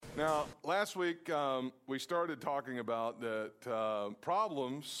Now, last week we started talking about that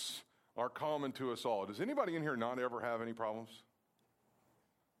problems are common to us all. Does anybody in here not ever have any problems?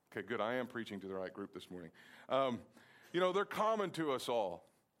 Okay, good. I am preaching to the right group this morning. They're common to us all.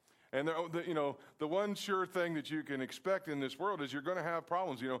 And the one sure thing that you can expect in this world is you're going to have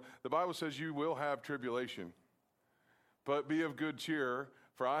problems. The Bible says you will have tribulation. But be of good cheer,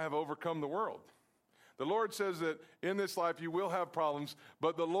 for I have overcome the world. The Lord says that in this life you will have problems,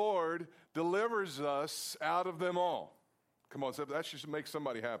 but the Lord delivers us out of them all. Come on, that should make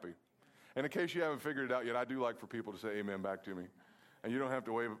somebody happy. And in case you haven't figured it out yet, I do like for people to say amen back to me. And you don't have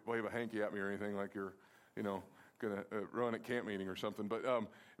to wave a hanky at me or anything like you're, going to run at camp meeting or something.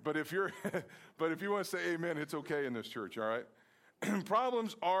 But if you want to say amen, it's okay in this church, all right?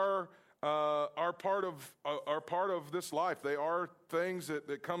 Problems are part of this life. They are things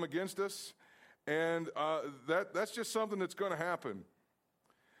that come against us. And that's just something that's going to happen.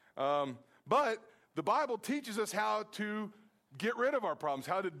 But the Bible teaches us how to get rid of our problems,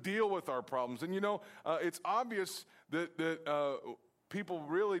 how to deal with our problems. And it's obvious that people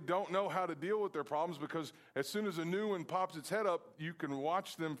really don't know how to deal with their problems, because as soon as a new one pops its head up, you can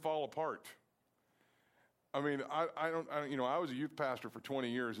watch them fall apart. I mean, I was a youth pastor for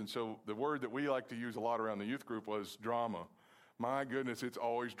 20 years, and so the word that we like to use a lot around the youth group was drama. My goodness, it's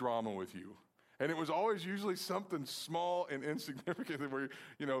always drama with you. And it was always usually something small and insignificant where,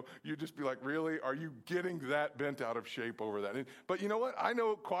 you'd just be like, really? Are you getting that bent out of shape over that? But you know what? I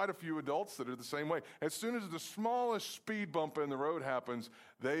know quite a few adults that are the same way. As soon as the smallest speed bump in the road happens,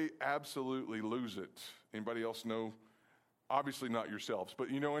 they absolutely lose it. Anybody else know? Obviously not yourselves, but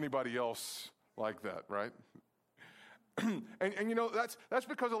anybody else like that, right? and that's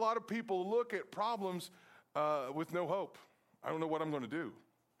because a lot of people look at problems with no hope. I don't know what I'm going to do.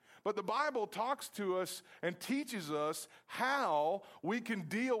 But the Bible talks to us and teaches us how we can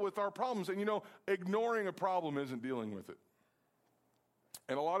deal with our problems. And ignoring a problem isn't dealing with it.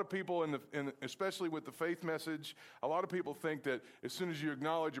 And a lot of people, especially with the faith message, a lot of people think that as soon as you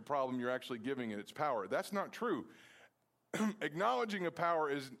acknowledge a problem, you're actually giving it its power. That's not true. Acknowledging a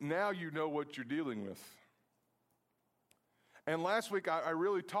power is now you know what you're dealing with. And last week I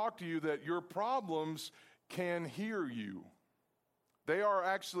really talked to you that your problems can hear you. They are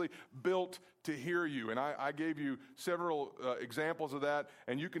actually built to hear you. And I gave you several examples of that.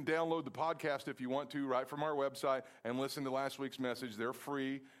 And you can download the podcast if you want to, right from our website, and listen to last week's message. They're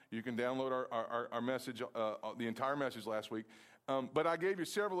free. You can download our message, the entire message last week. But I gave you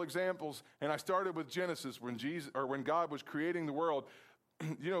several examples, and I started with Genesis when God was creating the world.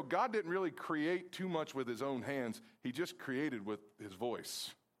 God didn't really create too much with his own hands. He just created with his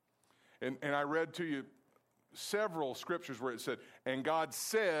voice. And I read to you several scriptures where it said, and God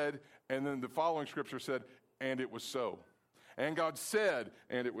said, and then the following scripture said, and it was so. And God said,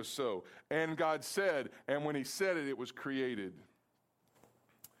 and it was so. And God said, and when he said it, it was created.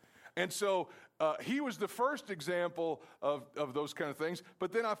 And so he was the first example of those kind of things.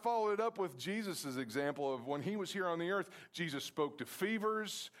 But then I followed it up with Jesus' example of when he was here on the earth. Jesus spoke to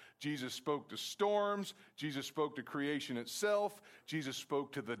fevers. Jesus spoke to storms. Jesus spoke to creation itself. Jesus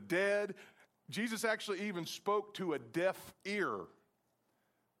spoke to the dead. Jesus actually even spoke to a deaf ear,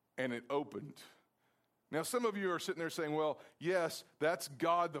 and it opened. Now, some of you are sitting there saying, well, yes, that's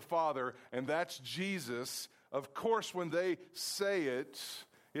God the Father, and that's Jesus. Of course, when they say it,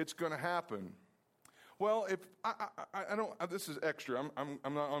 it's going to happen. Well, if I don't, this is extra. I'm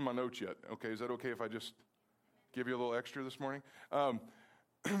not on my notes yet. Okay, is that okay if I just give you a little extra this morning? Does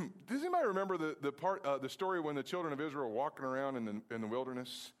anybody remember the story when the children of Israel were walking around in the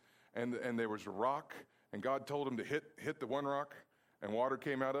wilderness? And there was a rock, and God told them to hit the one rock, and water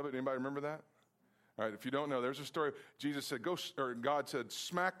came out of it. Anybody remember that? All right, if you don't know, there's a story. Jesus said, God said,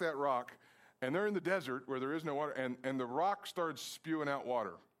 smack that rock, and they're in the desert where there is no water, and the rock starts spewing out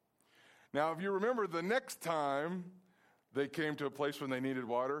water. Now, if you remember, the next time they came to a place when they needed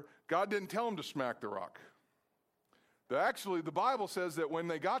water, God didn't tell them to smack the rock. Actually, the Bible says that when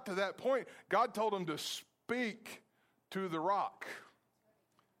they got to that point, God told them to speak to the rock.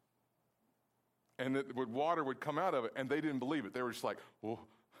 And that water would come out of it, and they didn't believe it. They were just like, well,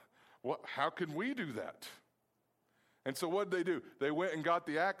 how can we do that? And so what did they do? They went and got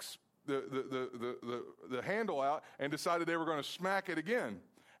the axe, the handle out, and decided they were going to smack it again.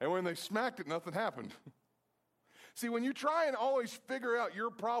 And when they smacked it, nothing happened. See, when you try and always figure out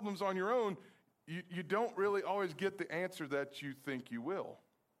your problems on your own, you don't really always get the answer that you think you will.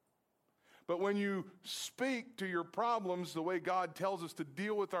 But when you speak to your problems the way God tells us to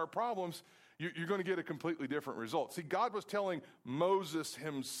deal with our problems, you're going to get a completely different result. See, God was telling Moses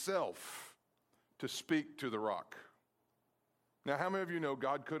himself to speak to the rock. Now, how many of you know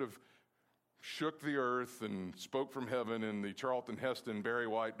God could have shook the earth and spoke from heaven in the Charlton Heston, Barry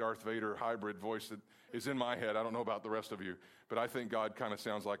White, Darth Vader hybrid voice that is in my head? I don't know about the rest of you, but I think God kind of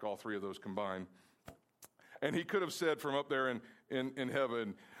sounds like all three of those combined. And he could have said from up there in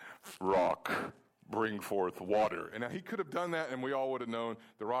heaven, rock, bring forth water. And now he could have done that, and we all would have known.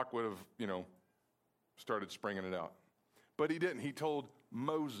 The rock would have, started springing it out. But he didn't. He told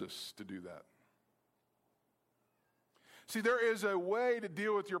Moses to do that. See, there is a way to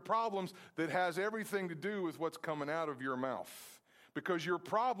deal with your problems that has everything to do with what's coming out of your mouth. Because your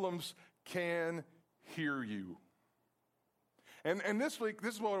problems can hear you. And this week,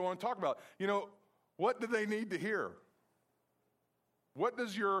 this is what I want to talk about. What do they need to hear? What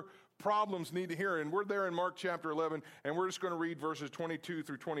does your problems need to hear? And we're there in Mark chapter 11, and we're just going to read verses 22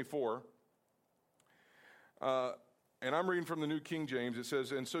 through 24. And I'm reading from the New King James. It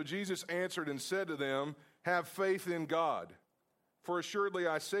says, "And so Jesus answered and said to them, 'Have faith in God. For assuredly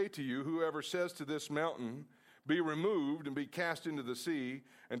I say to you, whoever says to this mountain, be removed and be cast into the sea,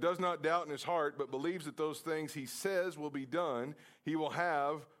 and does not doubt in his heart, but believes that those things he says will be done, he will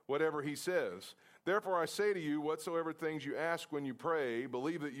have whatever he says. Therefore I say to you, whatsoever things you ask when you pray,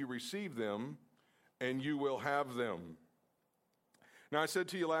 believe that you receive them, and you will have them.' Now I said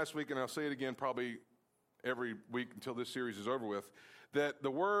to you last week, and I'll say it again probably every week until this series is over with, that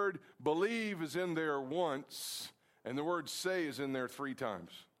the word believe is in there once, and the word say is in there 3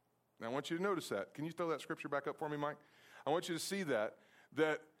 times. Now, I want you to notice that. Can you throw that scripture back up for me, Mike? I want you to see that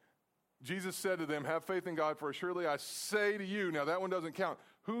Jesus said to them, 'Have faith in God, for surely I say to you.'" Now, that one doesn't count.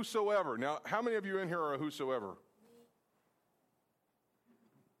 "Whosoever." Now, how many of you in here are a whosoever?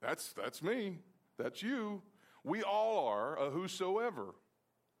 That's me. That's you. We all are a whosoever.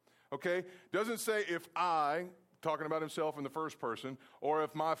 Okay? Doesn't say if I, talking about himself in the first person, or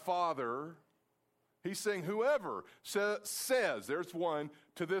if my Father. He's saying whoever says, there's one,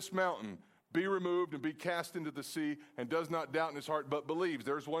 to this mountain, be removed and be cast into the sea, and does not doubt in his heart, but believes.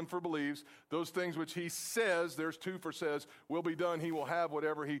 There's one for believes. Those things which he says, there's 2 for says, will be done. He will have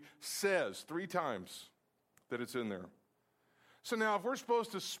whatever he says. 3 times that it's in there. So now if we're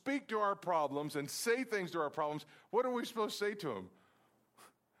supposed to speak to our problems and say things to our problems, what are we supposed to say to them?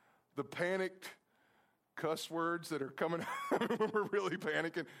 The panicked cuss words that are coming out when we're really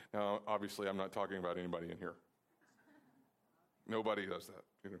panicking. Now, obviously, I'm not talking about anybody in here. Nobody does that.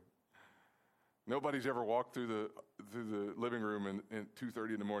 Nobody's ever walked through the living room at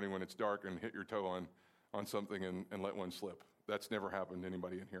 2:30 in the morning when it's dark and hit your toe on something and let one slip. That's never happened to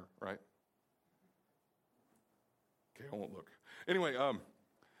anybody in here, right? Okay, I won't look. Anyway,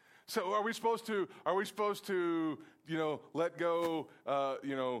 so are we supposed to let go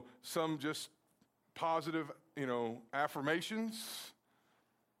some just positive, affirmations?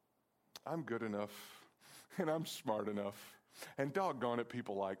 I'm good enough, and I'm smart enough, and doggone it,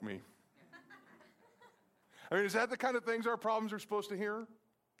 people like me. I mean, is that the kind of things our problems are supposed to hear?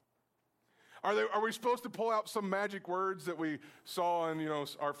 Are we supposed to pull out some magic words that we saw in,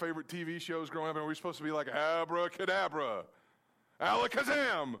 our favorite TV shows growing up, and are we supposed to be like abracadabra,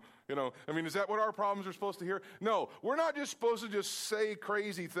 alakazam? Is that what our problems are supposed to hear? No, we're not just supposed to just say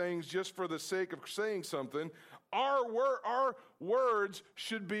crazy things just for the sake of saying something. Our words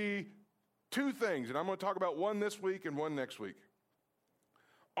should be 2 things, and I'm going to talk about one this week and one next week.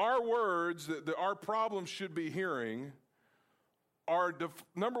 Our words that our problems should be hearing are,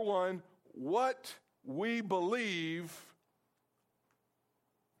 number 1, what we believe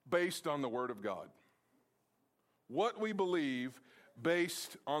based on the Word of God. What we believe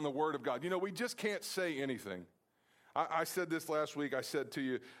based on the Word of God. We just can't say anything. I said this last week. I said to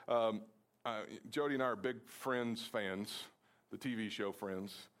you, Jody and I are big Friends fans, the TV show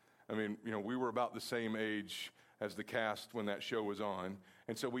Friends. We were about the same age as the cast when that show was on.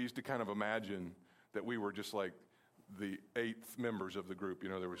 And so we used to kind of imagine that we were just like the 8th members of the group.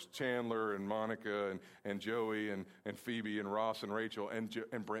 There was Chandler and Monica and Joey and Phoebe and Ross and Rachel and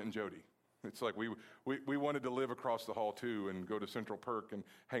Brent and Jody. It's like we wanted to live across the hall too and go to Central Perk and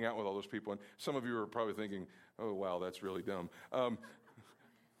hang out with all those people. And some of you are probably thinking, oh, wow, that's really dumb.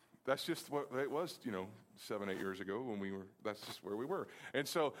 That's just what it was, 7, 8 years ago that's just where we were. And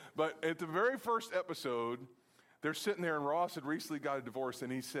so, but at the very first episode, they're sitting there and Ross had recently got a divorce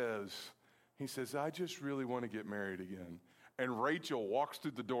and he says, I just really want to get married again. And Rachel walks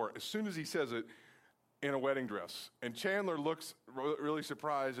through the door as soon as he says it in a wedding dress. And Chandler looks really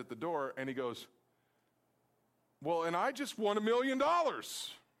surprised at the door and he goes, well, and I just won $1 million.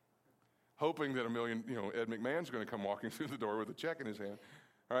 Hoping that Ed McMahon's going to come walking through the door with a check in his hand.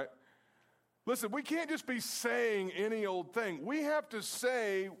 All right? Listen, we can't just be saying any old thing. We have to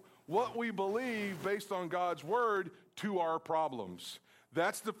say what we believe based on God's word to our problems.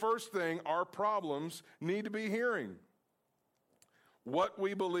 That's the first thing our problems need to be hearing. What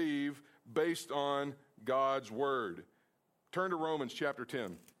we believe based on God's word. Turn to Romans chapter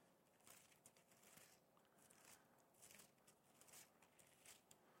 10.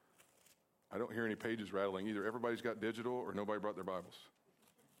 I don't hear any pages rattling either. Everybody's got digital or nobody brought their Bibles.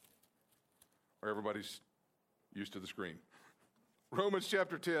 Or everybody's used to the screen. Romans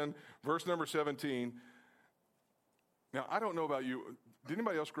chapter 10, verse number 17. Now, I don't know about you. Did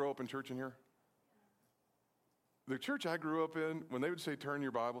anybody else grow up in church in here? The church I grew up in, when they would say turn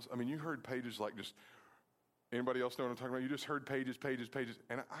your Bibles, I mean, you heard pages like just, anybody else know what I'm talking about? You just heard pages, pages, pages.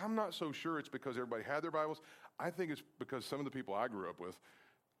 And I'm not so sure it's because everybody had their Bibles. I think it's because some of the people I grew up with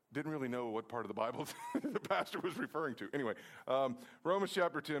didn't really know what part of the Bible the pastor was referring to. Anyway, Romans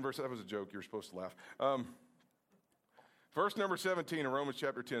chapter 10, verse, that was a joke. You're supposed to laugh. Verse number 17 in Romans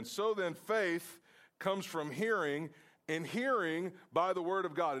chapter 10. So then faith comes from hearing, and hearing by the word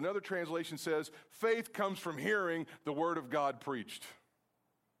of God. Another translation says, faith comes from hearing the word of God preached.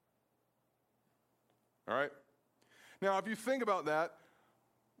 All right? Now, if you think about that,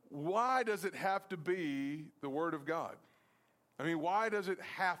 why does it have to be the word of God? I mean, why does it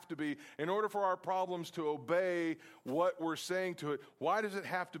have to be, in order for our problems to obey what we're saying to it, why does it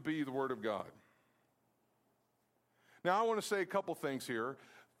have to be the word of God? Now, I want to say a couple things here.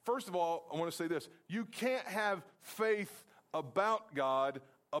 First of all, I want to say this. You can't have faith about God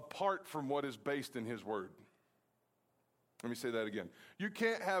apart from what is based in his word. Let me say that again. You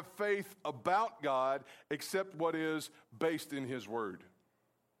can't have faith about God except what is based in his word.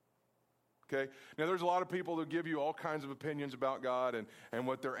 Okay? Now, there's a lot of people that give you all kinds of opinions about God and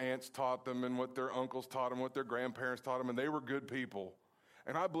what their aunts taught them and what their uncles taught them, what their grandparents taught them, and they were good people.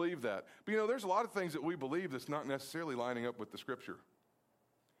 And I believe that. But, there's a lot of things that we believe that's not necessarily lining up with the Scripture.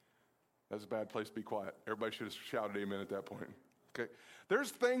 That's a bad place to be quiet. Everybody should have shouted amen at that point. Okay? There's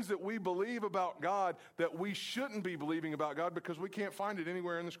things that we believe about God that we shouldn't be believing about God because we can't find it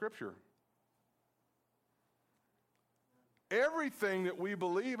anywhere in the Scripture. Everything that we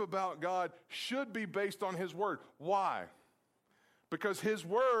believe about God should be based on his word. Why? Because his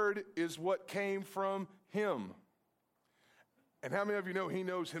word is what came from him. And how many of you know he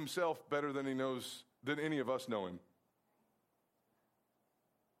knows himself better than any of us know him?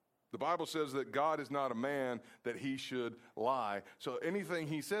 The Bible says that God is not a man that he should lie. So anything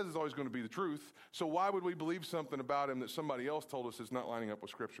he says is always going to be the truth. So why would we believe something about him that somebody else told us is not lining up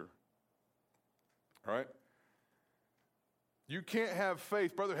with Scripture? All right? You can't have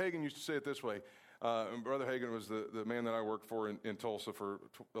faith. Brother Hagin used to say it this way. Brother Hagin was the man that I worked for in Tulsa for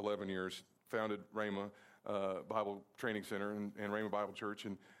 11 years, founded Rhema Bible Training Center and Rhema Bible Church,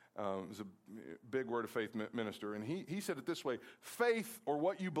 and was a big word of faith minister. And he said it this way: faith, or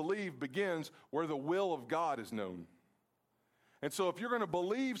what you believe, begins where the will of God is known. And so if you're going to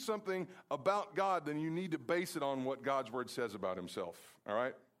believe something about God, then you need to base it on what God's word says about himself. All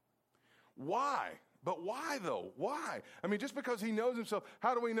right? Why? But why, though? Why? I mean, just because he knows himself,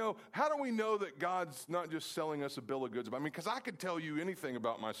 how do we know? How do we know that God's not just selling us a bill of goods? I mean, because I could tell you anything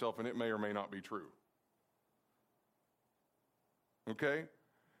about myself, and it may or may not be true. Okay?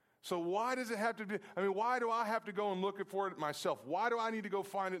 So why does it have to be? I mean, why do I have to go and look for it myself? Why do I need to go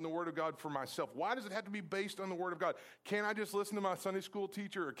find it in the Word of God for myself? Why does it have to be based on the Word of God? Can't I just listen to my Sunday school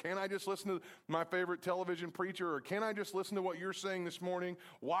teacher? Or can I just listen to my favorite television preacher? Or can I just listen to what you're saying this morning?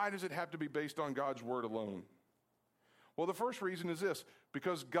 Why does it have to be based on God's Word alone? Well, the first reason is this: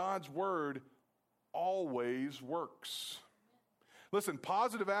 because God's Word always works. Listen,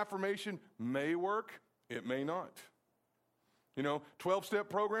 positive affirmation may work, it may not. 12-step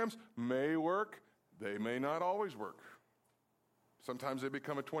programs may work. They may not always work. Sometimes they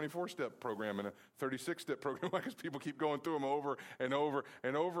become a 24-step program and a 36-step program because people keep going through them over and over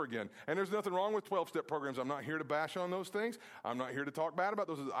and over again. And there's nothing wrong with 12-step programs. I'm not here to bash on those things. I'm not here to talk bad about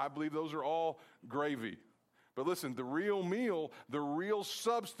those. I believe those are all gravy. But listen, the real meal, the real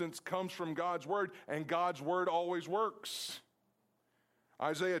substance comes from God's Word, and God's Word always works.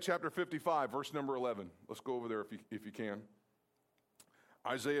 Isaiah chapter 55, verse number 11. Let's go over there if you can.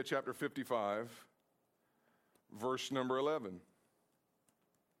 Isaiah chapter 55, verse number 11.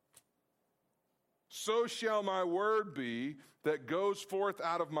 So shall my word be that goes forth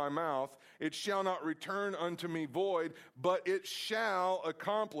out of my mouth. It shall not return unto me void, but it shall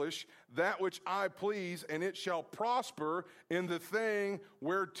accomplish that which I please, and it shall prosper in the thing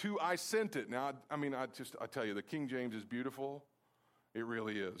whereto I sent it. Now, I tell you, the King James is beautiful. It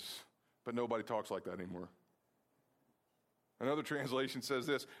really is. But nobody talks like that anymore. Another translation says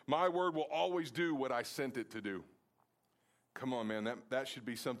this: my word will always do what I sent it to do. Come on, man, that should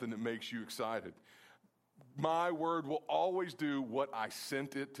be something that makes you excited. My word will always do what I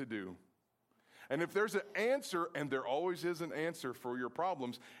sent it to do. And if there's an answer, and there always is an answer for your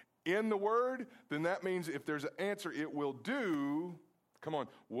problems in the word, then that means if there's an answer, it will do,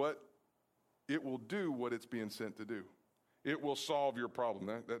 it will do what it's being sent to do. It will solve your problem.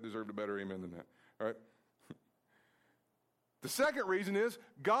 That deserved a better amen than that. All right? The second reason is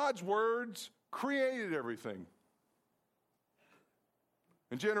God's words created everything.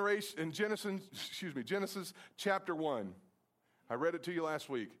 In Genesis chapter 1, I read it to you last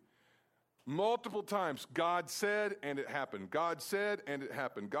week. Multiple times, God said, and it happened. God said, and it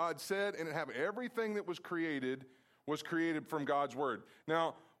happened. God said, and it happened. Everything that was created from God's word.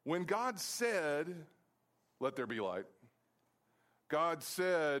 Now, when God said, let there be light, God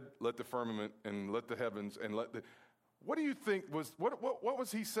said, let the firmament and let the heavens and let the... What do you think what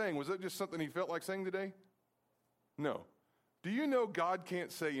was he saying? Was that just something he felt like saying today? No. Do you know God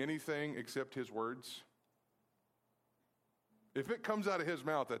can't say anything except his words? If it comes out of his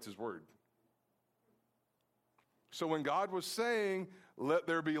mouth, that's his word. So when God was saying, let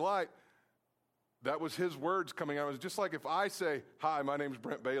there be light, that was his words coming out. It was just like if I say, hi, my name's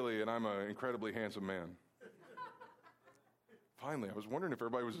Brent Bailey, and I'm an incredibly handsome man. Finally, I was wondering if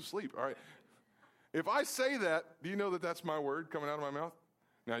everybody was asleep. All right. If I say that, do you know that that's my word coming out of my mouth?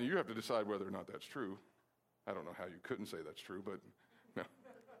 Now, you have to decide whether or not that's true. I don't know how you couldn't say that's true, but no.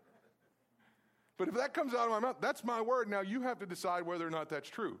 But if that comes out of my mouth, that's my word. Now, you have to decide whether or not that's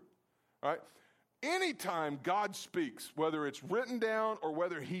true. All right? Anytime God speaks, whether it's written down or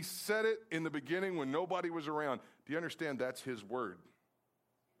whether he said it in the beginning when nobody was around, do you understand that's his word?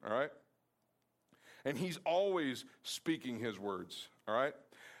 All right? And he's always speaking his words. All right?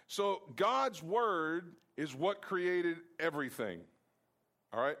 So God's word is what created everything.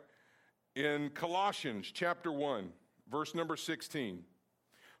 All right? In Colossians chapter 1, verse number 16,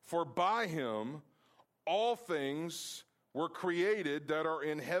 for by him all things were created that are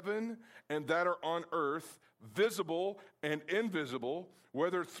in heaven and that are on earth, visible and invisible,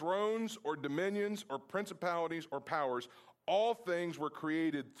 whether thrones or dominions or principalities or powers, all things were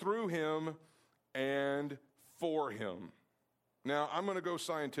created through him and for him. Now, I'm going to go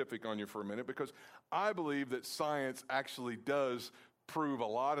scientific on you for a minute because I believe that science actually does prove a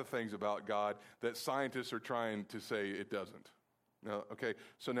lot of things about God that scientists are trying to say it doesn't. Now, okay,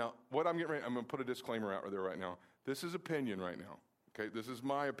 so now what I'm going to put a disclaimer out there right now. This is opinion right now. Okay, this is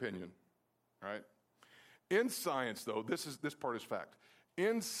my opinion. All right. In science, though, this part is fact.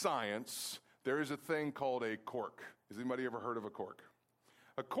 In science, there is a thing called a quark. Has anybody ever heard of a quark?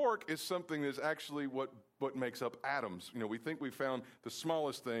 A quark is something that's actually what makes up atoms. You know, we think we found the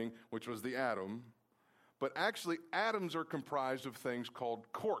smallest thing, which was the atom, but actually atoms are comprised of things called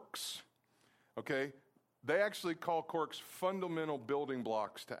quarks. Okay? They actually call quarks fundamental building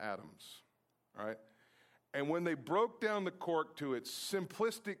blocks to atoms. All right? And when they broke down the quark to its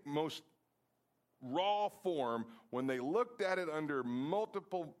simplistic, most raw form, when they looked at it under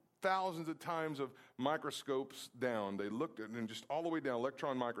multiple thousands of times of microscopes down, they looked at it and just all the way down,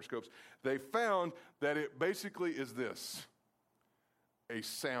 electron microscopes, they found that it basically is this, a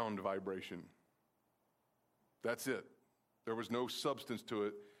sound vibration. That's it. There was no substance to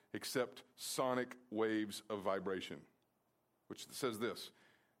it except sonic waves of vibration, which says this,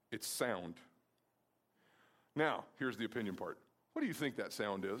 it's sound. Now, here's the opinion part. What do you think that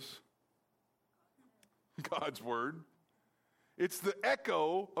sound is? God's word. It's the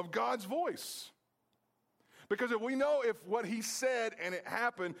echo of God's voice. Because if we know if what he said and it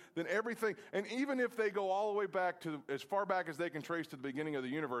happened, then everything, and even if they go all the way back to as far back as they can trace to the beginning of the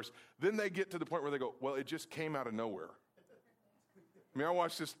universe, then they get to the point where they go, well, it just came out of nowhere. I mean, I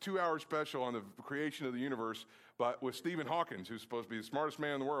watched this 2-hour special on the creation of the universe with Stephen Hawking, who's supposed to be the smartest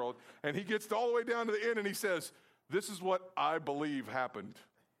man in the world, and he gets all the way down to the end and he says, this is what I believe happened.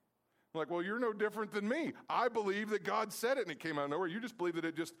 I'm like, well, you're no different than me. I believe that God said it and it came out of nowhere. You just believe that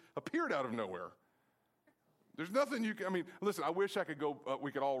it just appeared out of nowhere. There's nothing you can, I mean, listen, I wish I could go,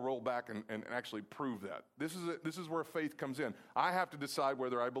 we could all roll back and actually prove that. This is where faith comes in. I have to decide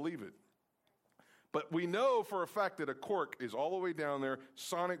whether I believe it. But we know for a fact that a quark is all the way down there,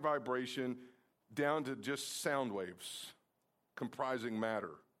 sonic vibration, down to just sound waves, comprising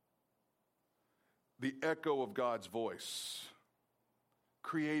matter. The echo of God's voice,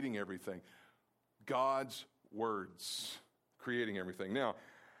 creating everything. God's words, creating everything. Now,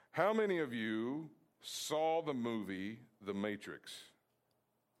 how many of you saw the movie The Matrix?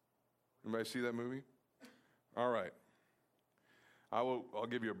 Anybody see that movie? All right. I'll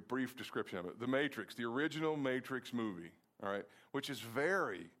give you a brief description of it. The Matrix, the original Matrix movie, all right, which is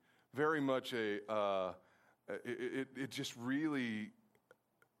very, very much it just really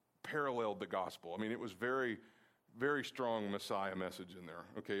paralleled the gospel. I mean, it was very, very strong Messiah message in there.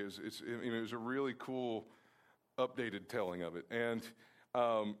 Okay, it was a really cool, updated telling of it. And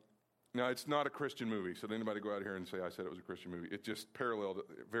now it's not a Christian movie, so anybody go out here and say I said it was a Christian movie. It just paralleled it,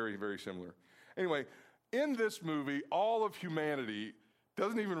 very, very similar. Anyway, in this movie, all of humanity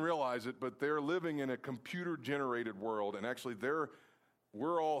doesn't even realize it, but they're living in a computer-generated world, and actually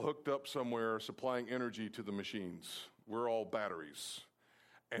we're all hooked up somewhere supplying energy to the machines. We're all batteries.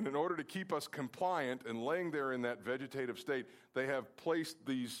 And in order to keep us compliant and laying there in that vegetative state, they have placed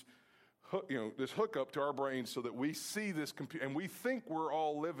this hookup to our brains so that we see this and we think we're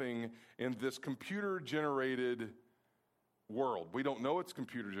all living in this computer-generated world. We don't know it's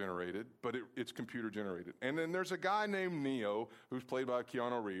computer-generated, but it's computer-generated. And then there's a guy named Neo, who's played by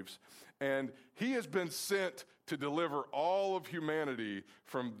Keanu Reeves, and he has been sent to deliver all of humanity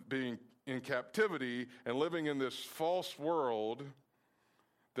from being in captivity and living in this false world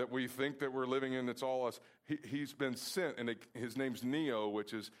that we think that we're living in, that's all us. He's been sent, and his name's Neo,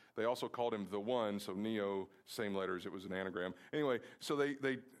 which is, they also called him the One, so Neo, same letters, it was an anagram. Anyway, so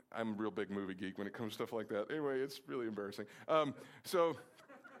I'm a real big movie geek when it comes to stuff like that. Anyway, it's really embarrassing. So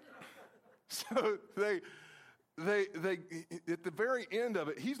they at the very end of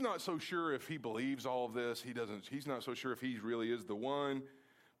it, he's not so sure if he believes all of this. He's not so sure if he really is the One.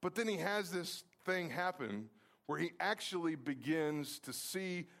 But then he has this thing happen where he actually begins to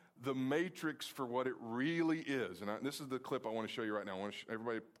see the matrix for what it really is. And this is the clip I want to show you right now. I want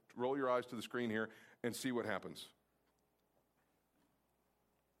everybody roll your eyes to the screen here and see what happens.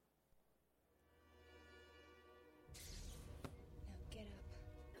 Now get up.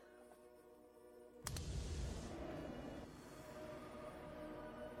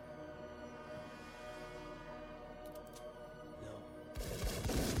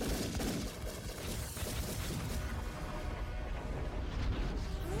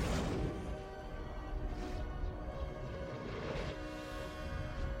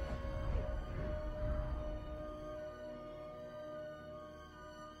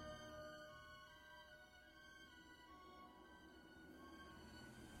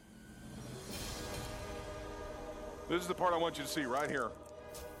 This is the part I want you to see right here.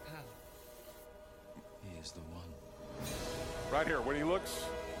 How? He is the One. Right here, when he looks,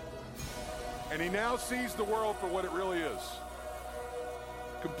 and he now sees the world for what it really is.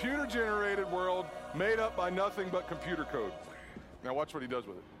 Computer-generated world made up by nothing but computer code. Now watch what he does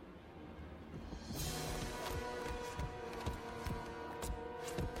with it.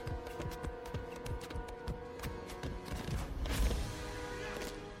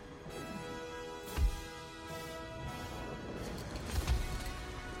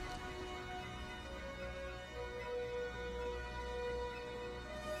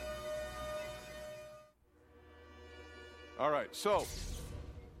 All right, so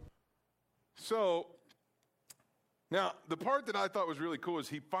now the part that I thought was really cool is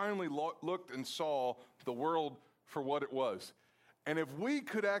he finally looked and saw the world for what it was. And if we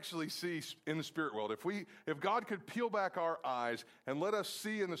could actually see in the spirit world, if God could peel back our eyes and let us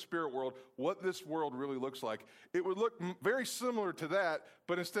see in the spirit world what this world really looks like, it would look very similar to that,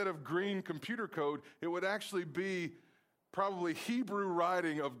 but instead of green computer code, it would actually be probably Hebrew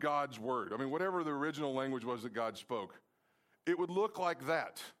writing of God's word. I mean, whatever the original language was that God spoke. It would look like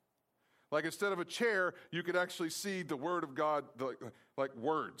that. Like instead of a chair, you could actually see the word of God like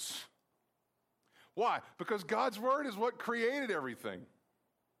words. Why? Because God's word is what created everything.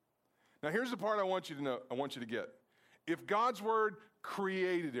 Now here's the part I want you to know, I want you to get. If God's word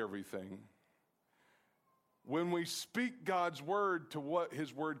created everything, when we speak God's word to what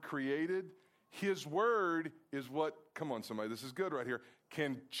his word created, his word is what, come on somebody, this is good right here,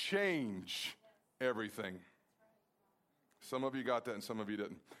 can change everything. Some of you got that and some of you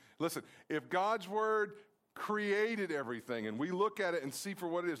didn't. Listen, if God's word created everything and we look at it and see for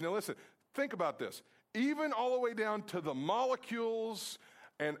what it is. Now listen, think about this. Even all the way down to the molecules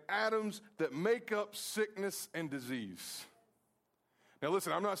and atoms that make up sickness and disease. Now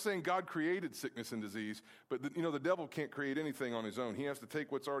listen, I'm not saying God created sickness and disease, but the devil can't create anything on his own. He has to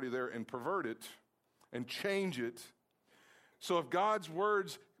take what's already there and pervert it and change it. So if God's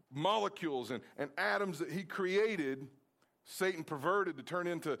words, molecules and atoms that he created, Satan perverted to turn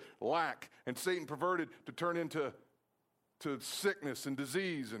into lack, and Satan perverted to turn into sickness and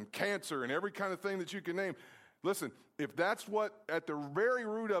disease and cancer and every kind of thing that you can name. Listen, if that's what at the very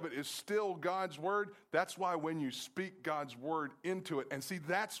root of it is still God's word, that's why when you speak God's word into it, and see,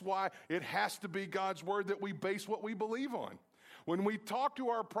 that's why it has to be God's word that we base what we believe on. When we talk to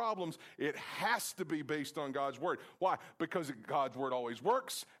our problems, it has to be based on God's word. Why? Because God's word always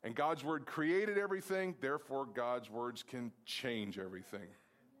works, and God's word created everything. Therefore, God's words can change everything.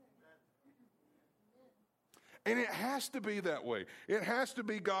 And it has to be that way. It has to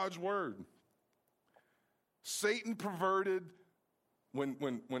be God's word. Satan perverted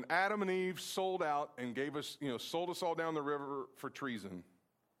when Adam and Eve sold out and gave us, sold us all down the river for treason.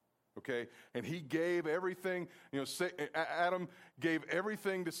 Okay? And he gave everything, Adam gave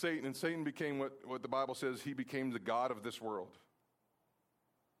everything to Satan, and Satan became what the Bible says, he became the god of this world.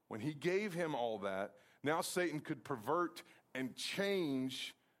 When he gave him all that, now Satan could pervert and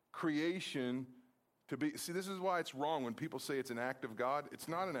change creation to be. See, this is why it's wrong when people say it's an act of God. It's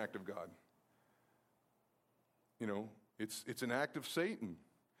not an act of God. It's an act of Satan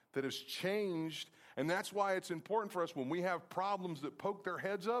that has changed. And that's why it's important for us when we have problems that poke their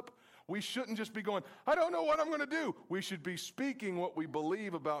heads up, we shouldn't just be going, I don't know what I'm going to do. We should be speaking what we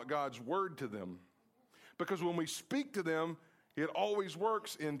believe about God's word to them. Because when we speak to them, it always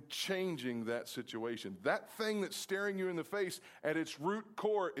works in changing that situation. That thing that's staring you in the face at its root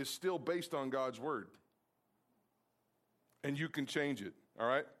core is still based on God's word. And you can change it, all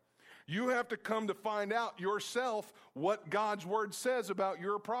right? You have to come to find out yourself what God's word says about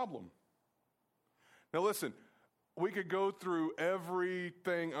your problem. Now listen, we could go through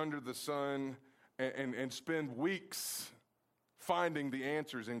everything under the sun and spend weeks finding the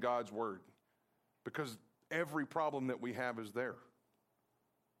answers in God's word, because every problem that we have is there.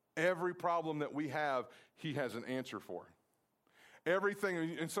 Every problem that we have, he has an answer for.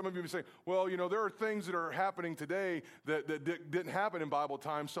 Everything, and some of you may say, well, there are things that are happening today that didn't happen in Bible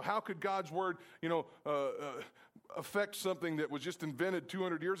times, so how could God's word, affect something that was just invented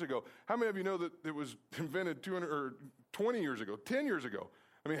 200 years ago? How many of you know that it was invented 200 or 20 years ago, 10 years ago?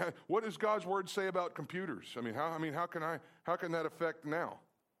 I mean, what does God's word say about computers? How can that affect now?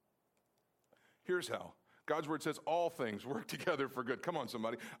 Here's how. God's word says all things work together for good. Come on,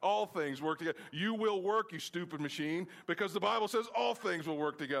 somebody. All things work together. You will work, you stupid machine, because the Bible says all things will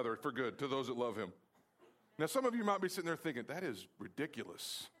work together for good to those that love him. Now, some of you might be sitting there thinking, that is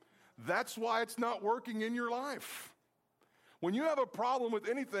ridiculous. That's why it's not working in your life. When you have a problem with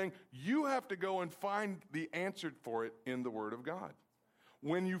anything, you have to go and find the answer for it in the Word of God.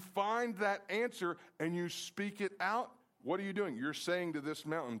 When you find that answer and you speak it out, what are you doing? You're saying to this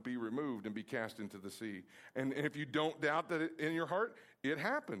mountain, be removed and be cast into the sea. And if you don't doubt that in your heart, it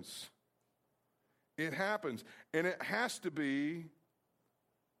happens. It happens. And it has to be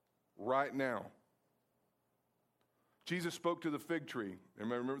right now. Jesus spoke to the fig tree.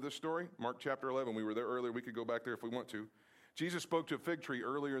 Remember this story? Mark chapter 11. We were there earlier. We could go back there if we want to. Jesus spoke to a fig tree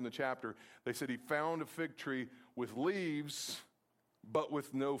earlier in the chapter. They said he found a fig tree with leaves, but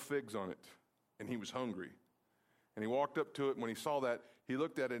with no figs on it. And he was hungry. And he walked up to it, and when he saw that, he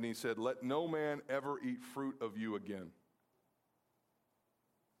looked at it and he said, let no man ever eat fruit of you again.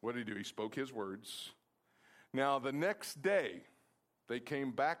 What did he do? He spoke his words. Now, the next day, they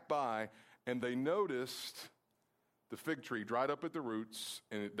came back by, and they noticed the fig tree dried up at the roots,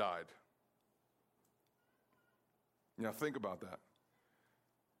 and it died. Now, think about that.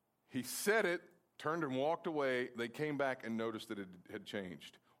 He said it, turned and walked away. They came back and noticed that it had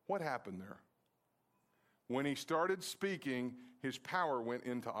changed. What happened there? When he started speaking, his power went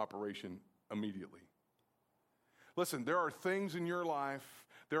into operation immediately. Listen, there are things in your life,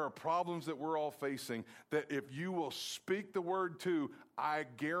 there are problems that we're all facing, that if you will speak the word to, I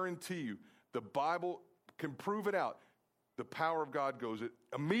guarantee you, the Bible can prove it out. The power of God goes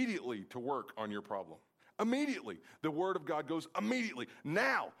immediately to work on your problem. Immediately. The word of God goes immediately,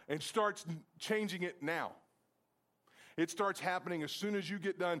 now, and starts changing it now. It starts happening as soon as you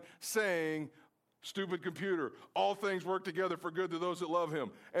get done saying, stupid computer, all things work together for good to those that love him.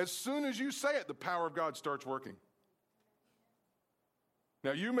 As soon as you say it, the power of God starts working.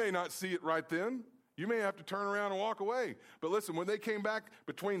 Now, you may not see it right then. You may have to turn around and walk away. But listen, when they came back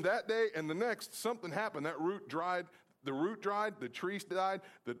between that day and the next, something happened. That root dried, the tree died,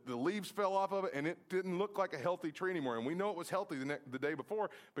 the leaves fell off of it, and it didn't look like a healthy tree anymore. And we know it was healthy the day before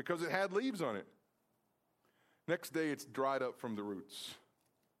because it had leaves on it. Next day, it's dried up from the roots.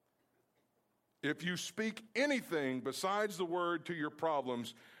 If you speak anything besides the word to your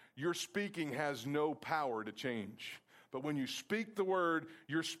problems, your speaking has no power to change. But when you speak the word,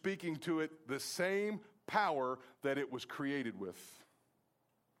 you're speaking to it the same power that it was created with.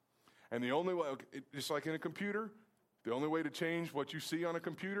 And the only way, just like in a computer, the only way to change what you see on a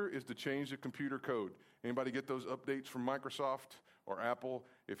computer is to change the computer code. Anybody get those updates from Microsoft or Apple?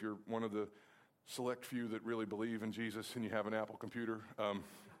 If you're one of the select few that really believe in Jesus and you have an Apple computer.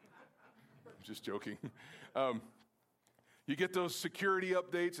 Just joking. You get those security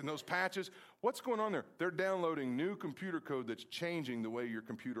updates and those patches. What's going on there? They're downloading new computer code that's changing the way your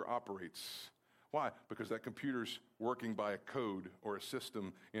computer operates. Why? Because that computer's working by a code or a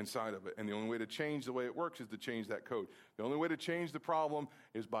system inside of it. And the only way to change the way it works is to change that code. The only way to change the problem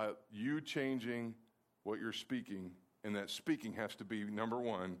is by you changing what you're speaking. And that speaking has to be, number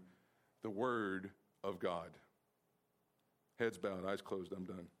one, the Word of God. Heads bowed, eyes closed, I'm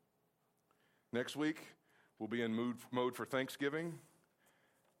done. Next week, we'll be in mode for Thanksgiving.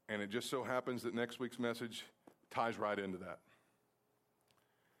 And it just so happens that next week's message ties right into that.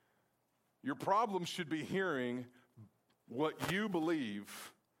 Your problem should be hearing what you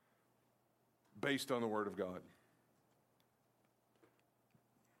believe based on the Word of God.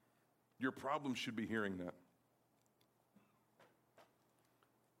 Your problem should be hearing that.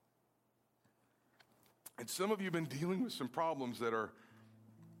 And some of you have been dealing with some problems that are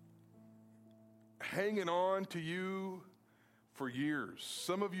hanging on to you for years.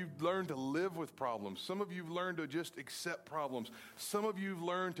 Some of you've learned to live with problems. Some of you've learned to just accept problems. Some of you've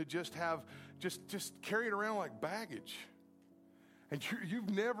learned to just carry it around like baggage. And you've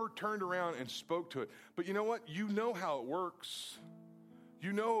never turned around and spoke to it. But you know what? You know how it works.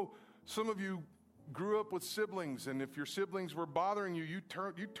 You know, some of you grew up with siblings, and if your siblings were bothering you, you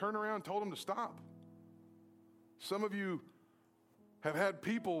turn around and told them to stop. Some of you have had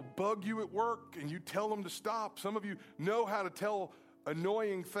people bug you at work and you tell them to stop. Some of you know how to tell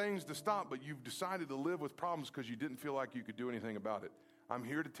annoying things to stop, but you've decided to live with problems because you didn't feel like you could do anything about it. I'm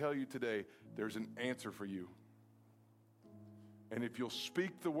here to tell you today, there's an answer for you. And if you'll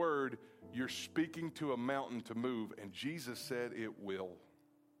speak the word, you're speaking to a mountain to move, and Jesus said it will.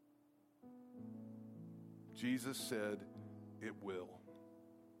 Jesus said it will.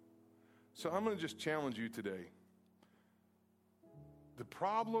 So I'm going to just challenge you today. The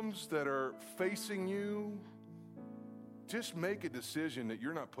problems that are facing you, just make a decision that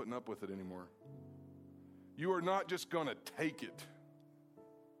you're not putting up with it anymore. You are not just going to take it.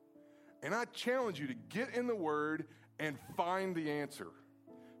 And I challenge you to get in the Word and find the answer.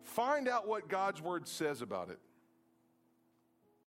 Find out what God's Word says about it.